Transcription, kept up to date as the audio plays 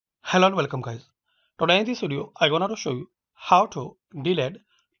Hello and welcome guys. Today in this video I'm gonna show you how to delete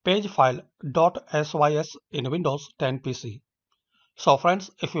pagefile.sys in Windows 10 PC. So friends,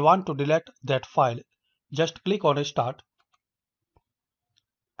 if you want to delete that file, just click on Start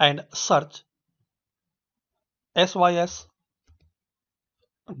and search sysdm.cpl.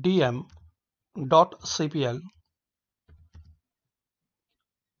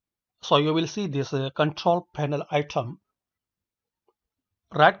 So you will see this control panel item.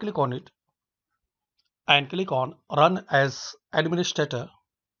 Right click on it and click on Run as Administrator.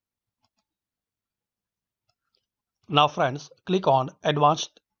 Now friends, click on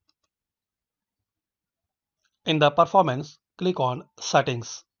Advanced. In the Performance, click on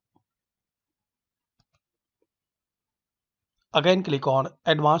Settings. Again click on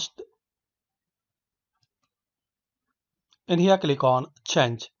Advanced. In here click on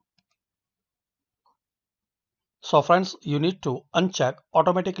Change. So friends, you need to uncheck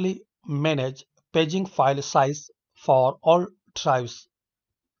Automatically Manage Paging File Size for all drives.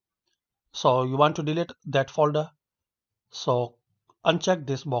 So you want to delete that folder, so uncheck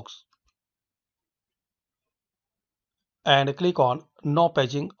this box and click on No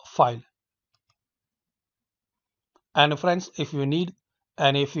Paging File. And friends, if you need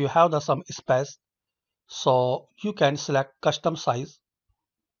and if you have some space, so you can select Custom Size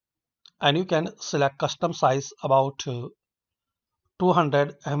and you can select Custom Size about 200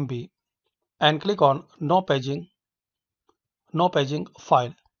 MB and click on No Paging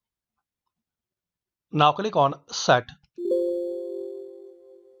File. Now click on Set.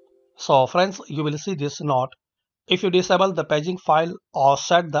 So friends, you will see this note. If you disable the paging file or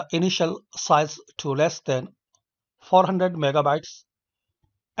set the initial size to less than 400 megabytes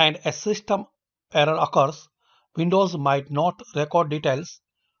and a system error occurs, Windows might not record details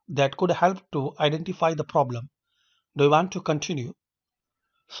that could help to identify the problem. Do you want to continue?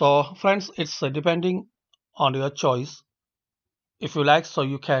 So friends, it's depending on your choice. If you like, so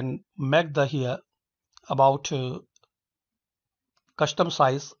you can make the here about custom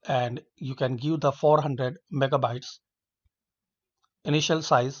size and you can give the 400 megabytes initial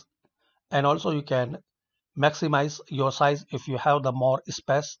size, and also you can maximize your size if you have the more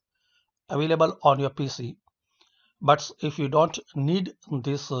space available on your PC. But if you don't need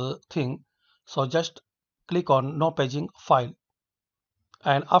this thing, so just click on No Paging File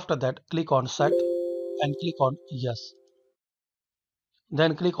and after that click on Set and click on Yes.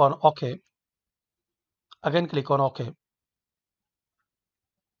 Then click on OK. Again click on OK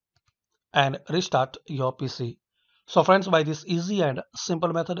and restart your PC. So friends, by this easy and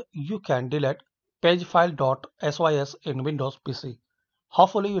simple method, you can delete pagefile.sys in Windows PC.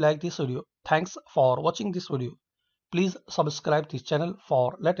 Hopefully you like this video. Thanks for watching this video. Please subscribe this channel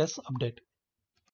for latest update.